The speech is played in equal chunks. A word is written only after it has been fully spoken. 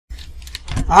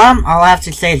I'll have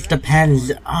to say it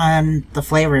depends on the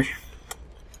flavor.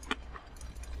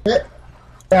 They're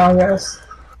all gross.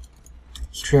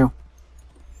 It's true.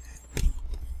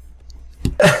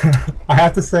 I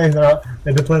have to say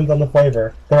it depends on the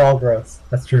flavor. They're all gross.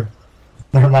 That's true.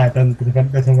 Never mind. It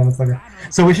depends on the flavor.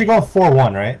 So we should go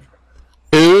 4-1, right?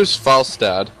 Who's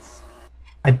Falstad?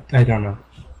 I don't know.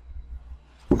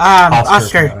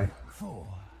 Oscar. 4,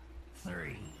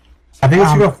 3. I think we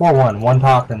should go 4-1. One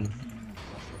top and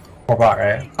 4 bot,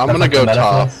 right? I'm gonna go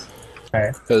top.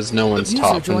 Alright. Because no one's User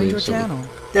top. joined your channel.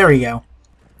 There we go.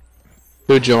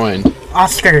 Who joined?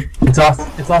 Oscar. It's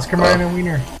Oscar Mayer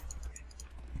Wiener.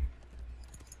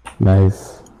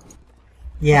 Nice.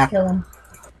 Yeah. Kill him.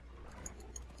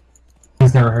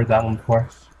 He's never heard that one before.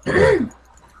 Look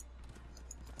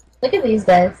at these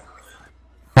guys.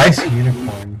 Nice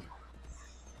unicorn.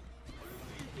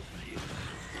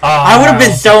 I would have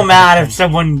been so mad if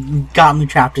someone got me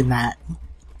trapped in that.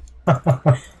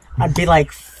 I'd be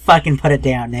like, fucking put it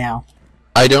down now.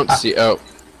 I don't see. Oh.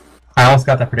 I almost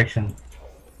got that prediction.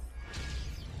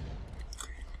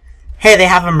 Hey, they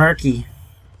have a murky.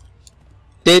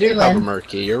 They do have a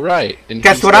murky, you're right. And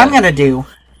Guess what I'm gonna do?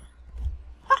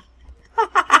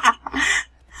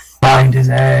 Find his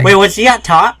egg. Wait, was he at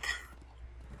top?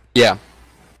 Yeah.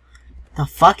 The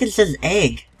fuck is his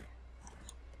egg?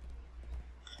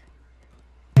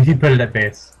 He put it at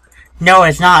base. No,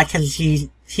 it's not, because he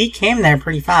came there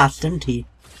pretty fast, didn't he?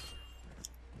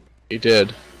 He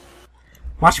did.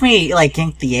 Watch me, like,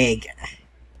 gank the egg.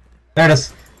 There it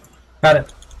is. Got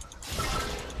it.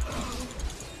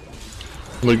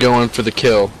 We're going for the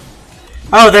kill.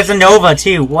 Oh, there's a Nova,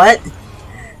 too. What?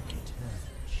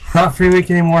 Not free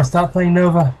week anymore. Stop playing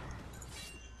Nova.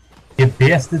 You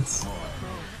bastards.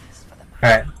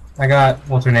 Alright. I got,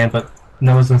 what's her name, but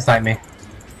Nova's gonna snipe me.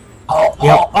 Oh,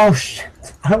 Yep. oh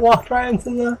shit. I walked right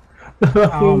into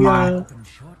Oh my.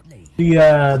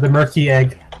 the murky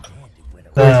egg.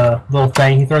 The little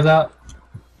thing he throws out.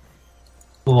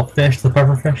 The little fish, the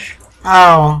puffer fish.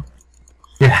 Oh.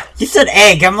 Yeah. You said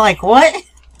egg. I'm like, what?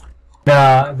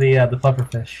 The puffer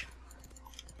fish.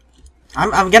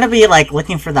 I'm gonna be, like,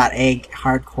 looking for that egg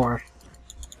hardcore.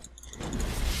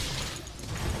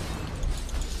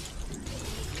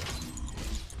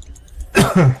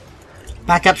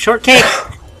 Back up, shortcake!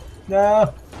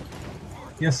 No.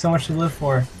 You have so much to live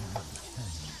for.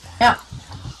 Yeah.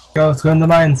 Go, let's go in the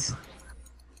mines.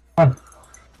 Come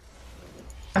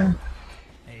on.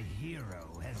 A hero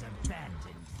has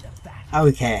abandoned the battle.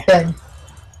 Okay. Good.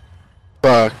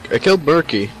 Fuck. I killed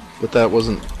Berkey, but that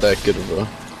wasn't that good of a...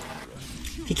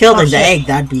 If he killed Oh, his shit. egg,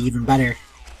 that'd be even better.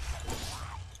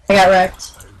 I got wrecked.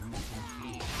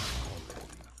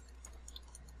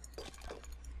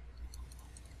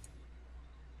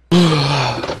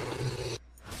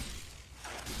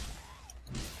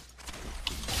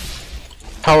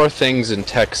 How are things in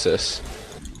Texas?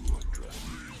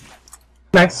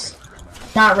 Nice.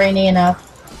 Not rainy enough.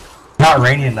 Not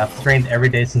rainy enough. It's rained every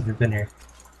day since we've been here.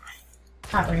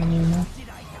 Not rainy enough.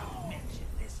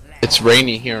 It's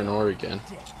rainy here in Oregon.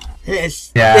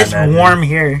 It's Yeah, warm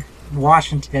here in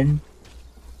Washington.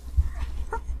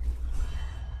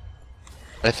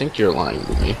 I think you're lying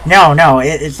to me. No,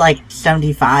 it's like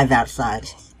 75 outside.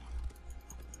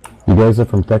 You guys are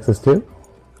from Texas too?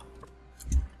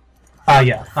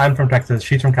 Yeah. I'm from Texas.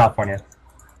 She's from California.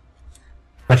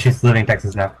 But she's living in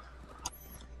Texas now.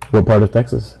 What part of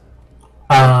Texas?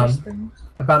 About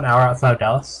an hour outside of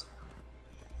Dallas.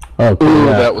 Oh, cool. Ooh,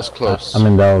 Yeah. that was close. I'm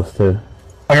in Dallas too.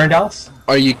 Oh, you're in Dallas?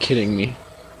 Are you kidding me?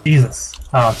 Jesus.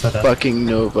 Oh, I'm so dumb. Fucking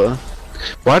Nova.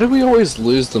 Why do we always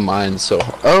lose the mines so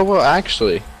hard? Oh, well,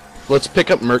 actually, let's pick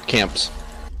up Merc camps.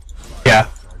 Yeah.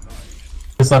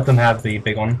 Just let them have the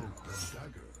big one.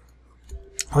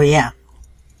 Oh yeah.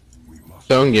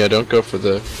 Sonya, don't go for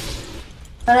the...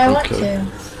 But I want Okay. to.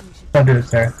 Don't do it,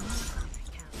 Sarah.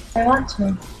 I want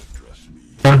to.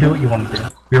 Don't do what you want to do.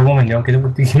 You're a woman. You don't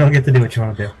get to do what you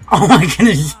want to do. Oh my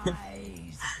goodness.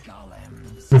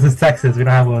 This is Texas. We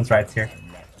don't have women's rights here.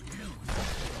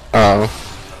 Oh.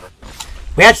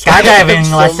 We had I have skydiving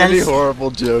so many lessons.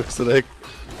 horrible jokes that I...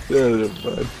 They're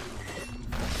fine.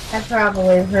 I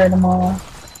probably heard them all.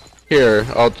 Here,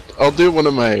 I'll do one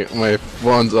of my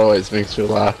ones always makes me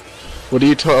laugh. What do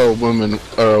you tell a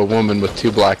woman with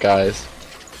 2 black eyes?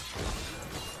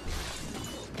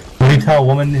 When you tell a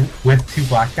woman with 2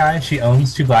 black guys, she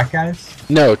owns 2 black guys?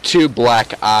 No, 2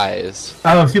 black eyes.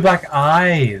 Oh, 2 black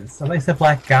eyes. I thought you said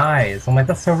black guys. I'm like,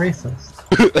 that's so racist.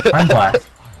 I'm black.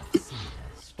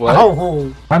 What?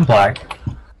 Oh, I'm black.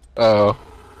 Oh.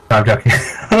 No, I'm joking.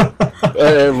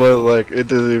 Well, like, it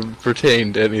doesn't even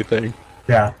pertain to anything.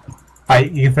 Yeah.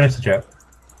 You can finish the joke.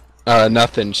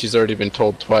 Nothing. She's already been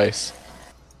told twice.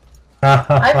 I've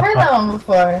heard that one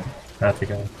before. That's a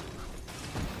good one.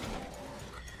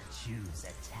 Choose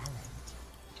a talent.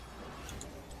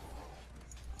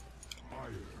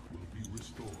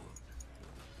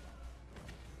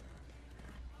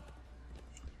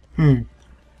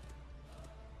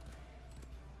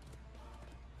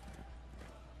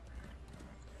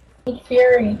 Need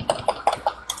Fury.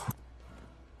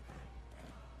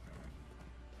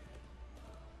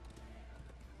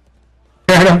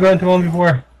 I'm going to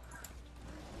 1v4.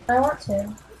 I want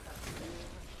to.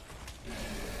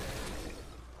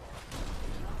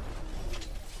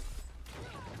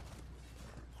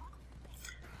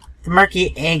 The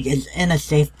murky egg is in a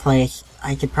safe place.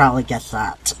 I could probably guess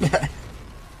that.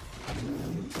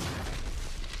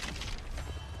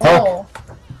 Oh.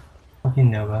 Fucking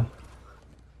Nova.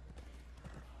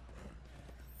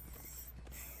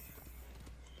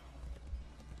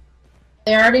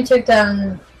 They already took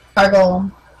down our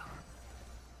golem.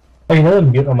 Oh, you know the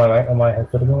mute on my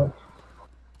headset again? I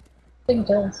think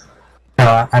it does.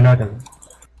 No, I know it doesn't.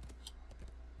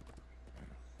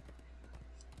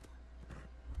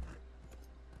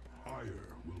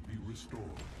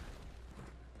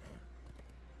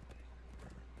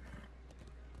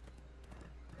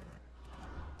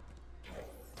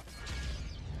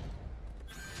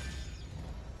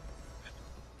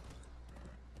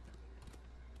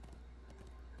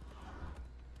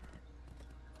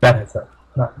 That headset,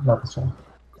 not this one.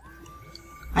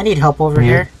 I need help over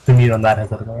here. The mute on that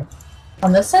headset again.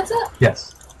 On this headset?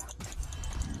 Yes.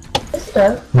 Yes, it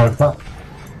does. No, it's not.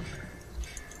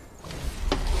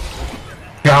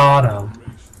 Got him.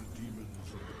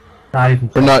 Not even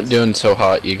We're not doing so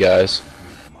hot, you guys.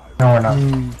 No, we're not.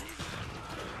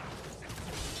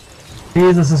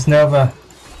 Jesus is Nova.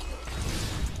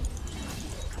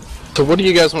 So what do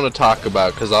you guys want to talk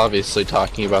about? Because obviously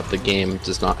talking about the game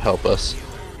does not help us.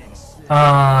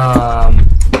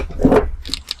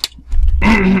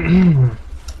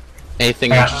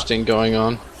 Anything interesting going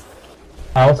on?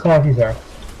 What's going on with you, Sarah?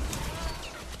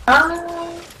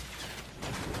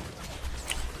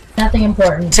 Nothing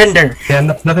important. Tinder. Yeah,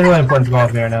 nothing really important going on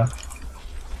with me right now.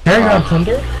 Sarah, you're on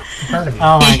Tinder? I'm proud of you.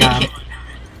 Oh my god.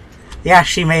 Yeah,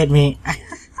 she made me.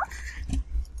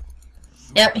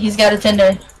 Yep, he's got a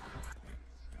Tinder.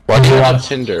 Why do you have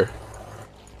Tinder?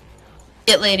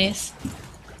 Get ladies.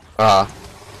 Ah.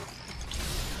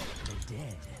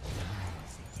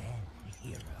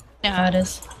 Yeah, how it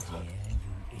is.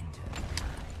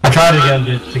 I tried again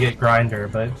to get Grinder,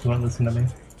 but she wouldn't listen to me.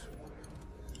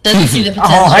 Doesn't see the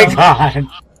potential. Oh my god.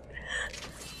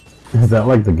 Is that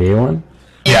like the gay one?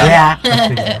 Yeah.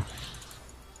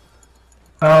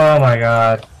 Oh my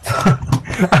god.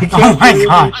 I can't Oh my believe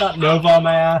god. you got Nova on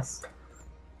my ass.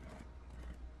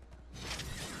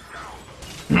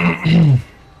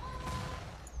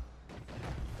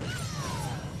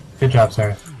 Good job,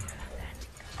 Sarah.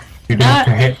 You're doing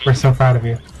great. We're so proud of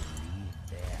you.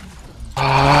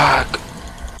 Fuck.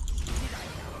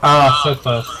 Ah, so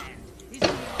close.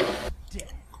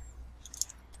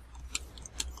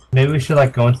 Maybe we should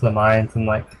like go into the mines and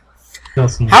like kill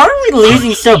some. How are we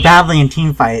losing so badly in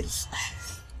team fights?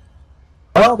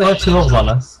 Well, they have 2 levels on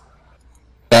us.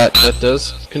 That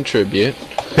does contribute.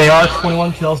 They are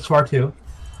 21 kills to our 2.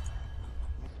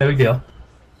 No big deal.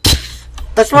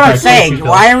 That's what Okay, I'm saying. 22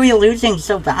 Why are we losing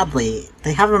so badly?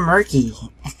 They have a murky.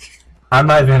 I'm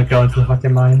not even gonna go into the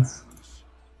fucking mines.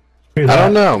 I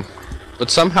don't know. But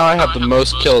somehow I have the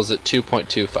most kills at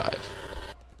 2.25.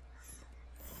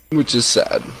 Which is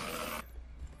sad.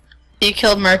 You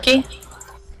killed Murky?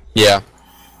 Yeah.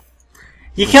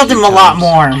 You killed him a lot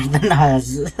more than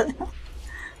us.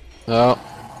 Oh.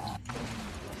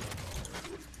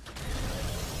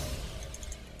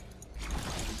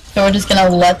 So we're just gonna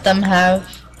let them have.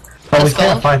 But we this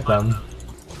can't gold? fight them.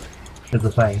 Is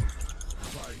the thing.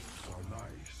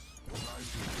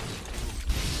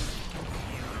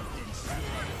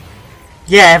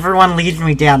 Yeah, everyone leads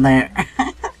me down there.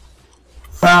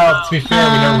 Well, to be fair,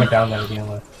 we never went down there to begin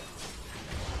with.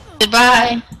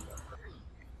 Goodbye.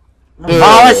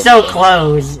 Ball is so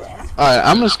close. Alright,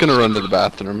 I'm just gonna run to the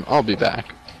bathroom. I'll be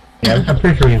back. Yeah, I'm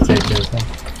pretty sure we can save this thing.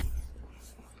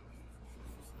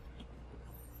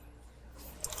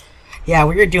 Yeah,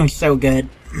 we were doing so good.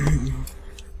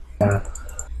 Yeah.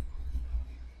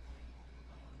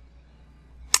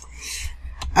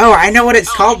 Oh, I know what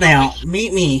it's called now.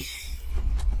 Meet me.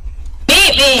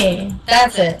 Beat me!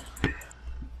 That's it.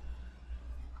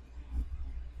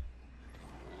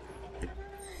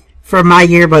 For my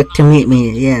yearbook to meet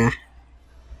me, yeah.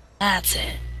 That's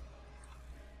it.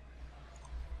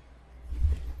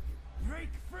 Break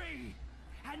free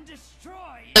and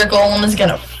destroy Their golem is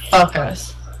gonna fuck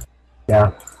us.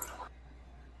 Yeah.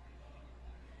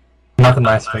 Not the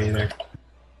nice way either.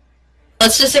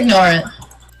 Let's just ignore it.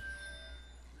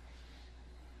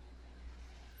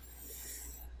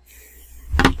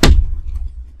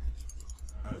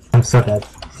 I'm so dead.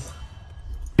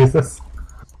 Jesus.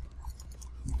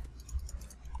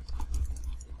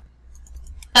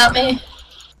 Help me.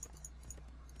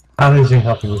 How is you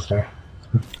helping me, sir?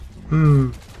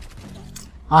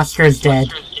 Oscar's dead.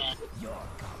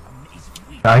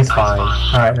 No, he's fine.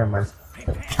 Alright, never mind.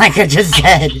 Like I just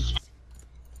said.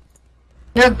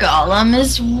 Your golem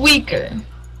is weaker.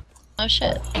 Oh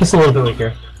shit. Just a little bit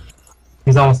weaker.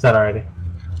 He's almost dead already.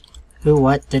 Who,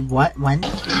 what, did what, when?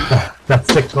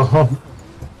 That's sick golem.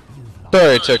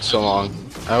 Sorry it took so long.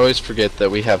 I always forget that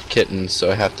we have kittens,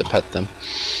 so I have to pet them.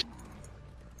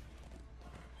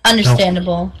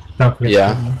 Understandable. Don't forget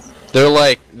Yeah.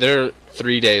 They're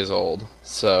 3 days old,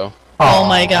 so. Oh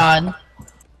my god.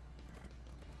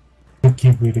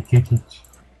 Keep me the kitchen.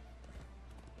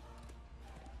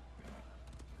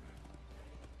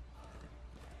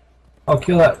 Oh,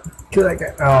 kill that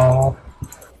guy. Oh.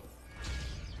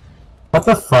 What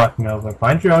the fuck, Nova?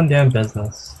 Mind your own damn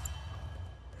business.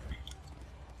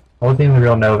 I wasn't even the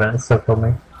real Nova and it still killed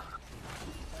me.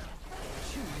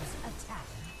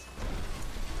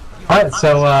 Alright,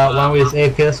 so why don't we just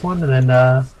AFK this one and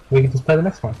then we can just play the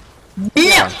next one.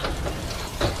 Yeah.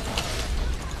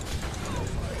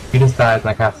 You just died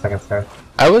like half a second, sir.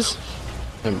 I was.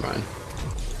 Never mind.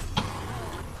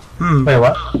 Wait,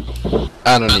 what?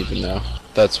 I don't even know.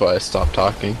 That's why I stopped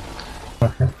talking.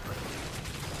 Okay.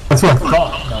 That's what I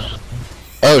thought.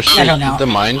 Oh shit, I don't know. did the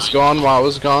mines gone while I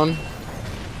was gone?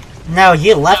 No,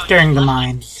 you left during the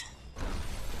mines.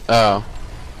 Oh.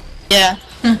 Yeah.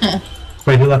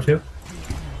 Wait, who left who?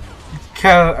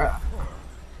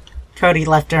 Cody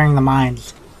left during the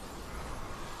mines.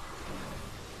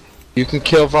 You can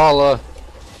kill Vala.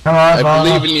 Come on, I Mama.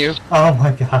 believe in you. Oh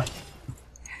my god.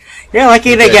 You're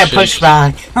lucky to Maybe I get shouldn't- pushed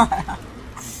back.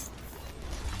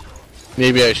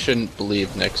 Maybe I shouldn't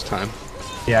believe next time.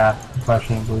 Yeah, I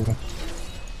shouldn't believe it.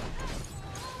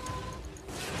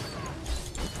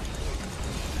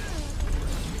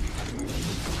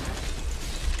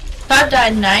 I've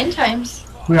died 9 times.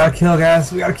 We gotta kill,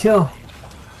 guys. We gotta kill.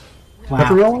 Is that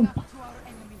the Wow. real one? I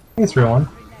think it's the real one.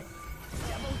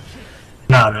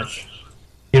 Nah, Mitch.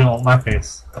 You don't want my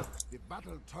face.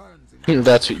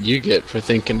 That's what you get for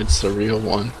thinking it's the real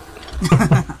one.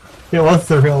 It was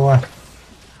the real one.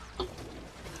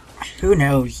 Who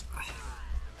knows?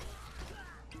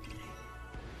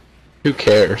 Who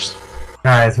cares?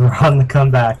 Guys, we're on the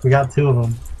comeback. We got 2 of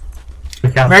them. We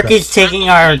got Murky's taking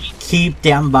our keep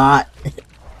down bot.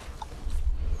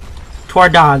 Tor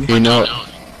dog. You know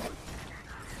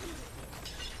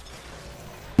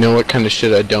what kind of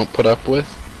shit I don't put up with?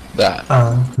 That.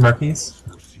 Murky's.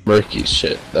 Murky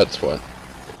shit, that's what.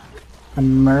 The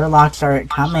Murlocs are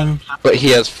coming. But he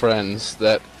has friends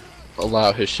that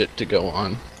allow his shit to go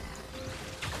on.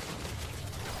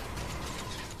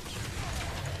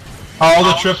 Oh,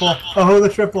 the triple. Oh, the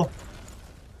triple.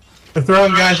 They're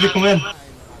throwing, guys. We can win.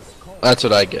 That's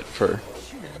what I get for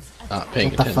not paying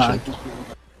What the attention. fuck?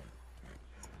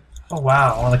 Oh,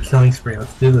 wow. On a killing spree.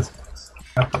 Let's do this, guys.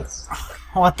 Got this.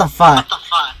 What the fuck?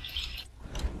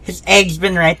 His egg's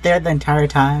been right there the entire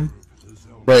time.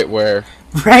 Right where?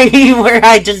 Right where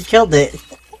I just killed it.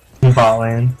 In bot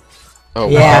lane. Oh,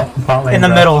 Yeah, Bot lane in the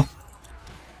bro. middle.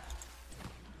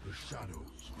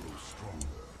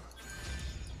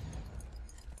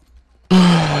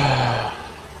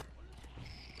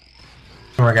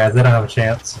 Come on, guys. They don't have a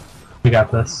chance. We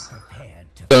got this.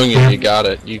 Songyun, you got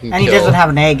it. You can And he kill. doesn't have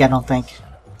an egg, I don't think.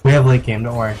 We have late game.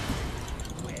 Don't worry.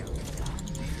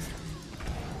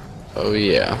 Oh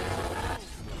yeah.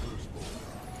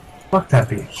 Fuck that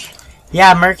beach.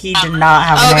 Yeah, Murky did not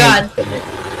have Oh an egg. god.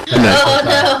 Nice. Oh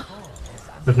no.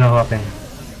 There's no helping.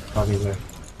 Oh, he's there.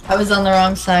 I was on the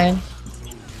wrong side.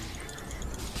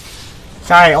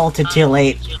 Sorry, ulted too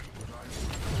late.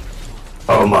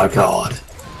 Oh my god.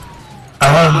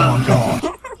 Oh my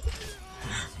god.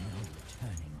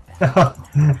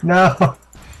 No.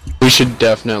 We should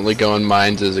definitely go in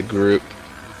mines as a group.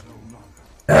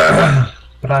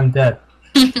 But I'm dead.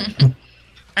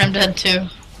 I'm dead too.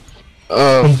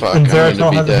 Oh fuck, And I'm gonna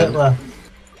Zeratul be has a hit dead. left.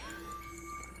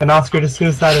 And Oscar just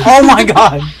suicided. Oh my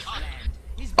god!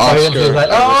 Oscar, Oh, yeah,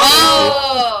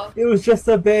 Oh! It was just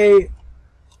a bait.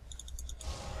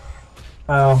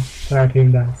 Oh, then our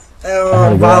team dies. I had Oh, to get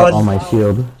out valid. all my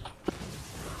shield.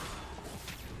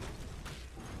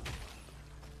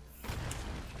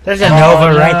 There's a Oh,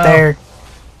 Nova no. right there.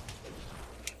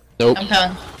 Nope, I'm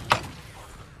coming.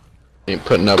 Ain't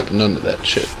putting up none of that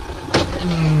shit.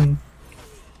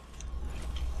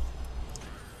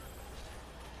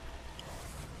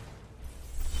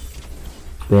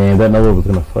 Damn, that Nova was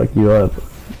gonna fuck you up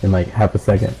in like half a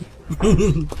second.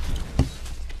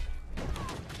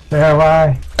 There,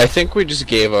 why? I think we just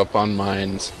gave up on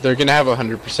mines. They're gonna have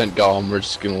 100% golem, we're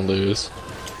just gonna lose.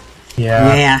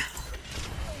 Yeah. Yeah.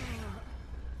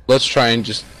 Let's try and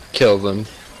just kill them.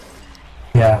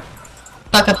 Yeah.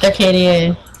 Fuck up their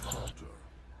KDA.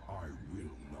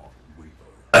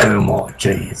 Oh more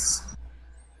cheese.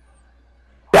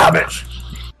 Garbage.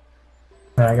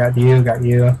 I got you,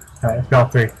 Alright,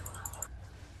 got 3.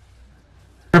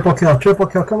 Triple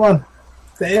kill, come on.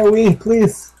 The AoE,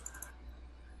 please.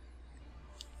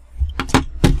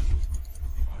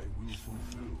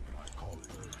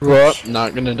 Well,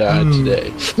 not gonna die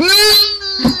today.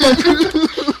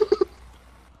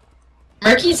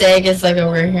 Murky's egg is like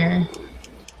over here.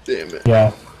 Damn it.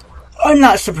 Yeah. I'm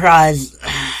not surprised.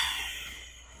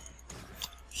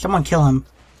 Someone kill him.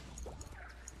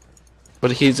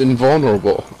 But he's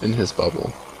invulnerable in his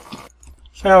bubble.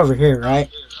 It's right over here, right?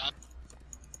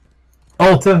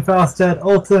 Ult him, Fausted,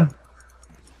 ult him.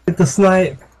 Get the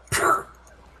snipe. Oh,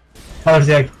 there's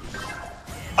the egg.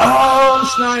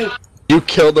 Oh, snipe! You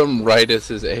killed him right as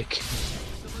his egg.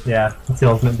 Yeah, that's the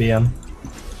ultimate BM.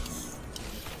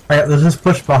 Alright, let's just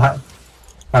push behind.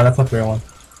 Oh, that's not the real one.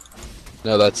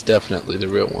 No, that's definitely the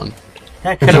real one.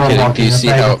 That Good could have job. Do you see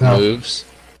how it No. moves?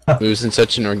 Moves in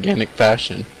such an organic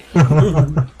fashion.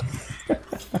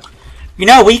 You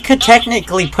know, we could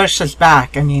technically push this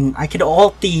back. I mean, I could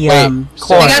ult the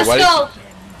core. I got a skull!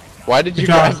 Why did you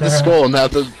Good job, grab the Sarah. skull now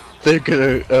that they're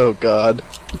gonna... Oh god.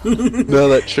 No,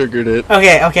 that triggered it.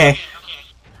 Okay, okay.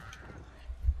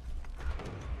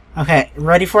 Okay,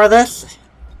 ready for this?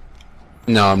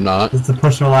 No, I'm not. It's a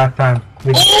push of a lifetime.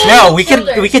 No, we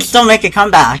could still make a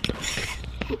comeback.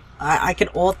 I could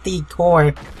ult the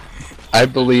core. I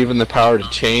believe in the power to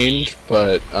change,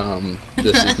 but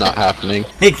this is not happening.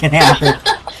 It can happen.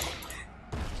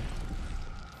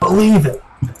 Believe it.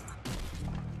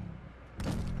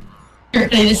 You're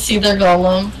ready to see their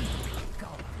golem.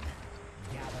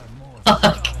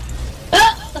 Fuck.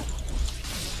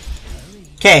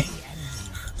 Okay.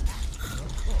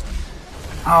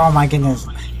 Oh my goodness.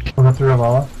 We'll go through a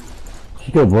wall.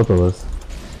 She killed both of us.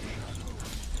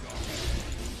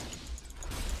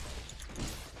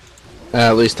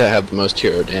 At least I have the most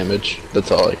hero damage.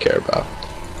 That's all I care about.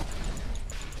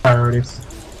 Priorities.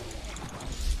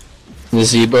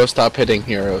 Zebo, stop hitting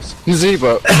heroes.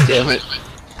 Zebo, damn it.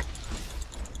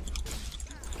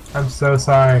 I'm so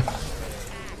sorry.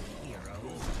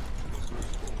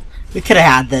 We could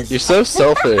have had this. You're so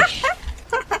selfish.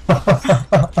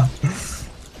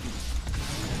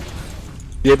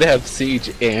 You had to have siege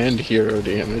and hero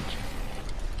damage.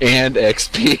 And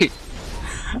XP.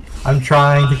 I'm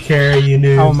trying to carry you,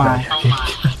 news. Oh my.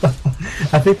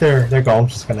 I think their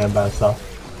golem's just gonna end by itself.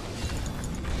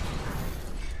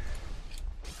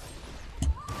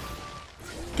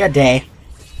 Good day.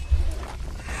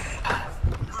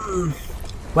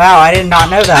 Wow, I did not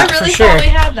know that I really for sure. thought we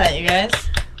had that, you guys.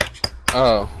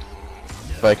 Oh.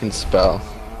 If I can spell.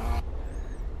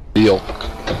 Yolk.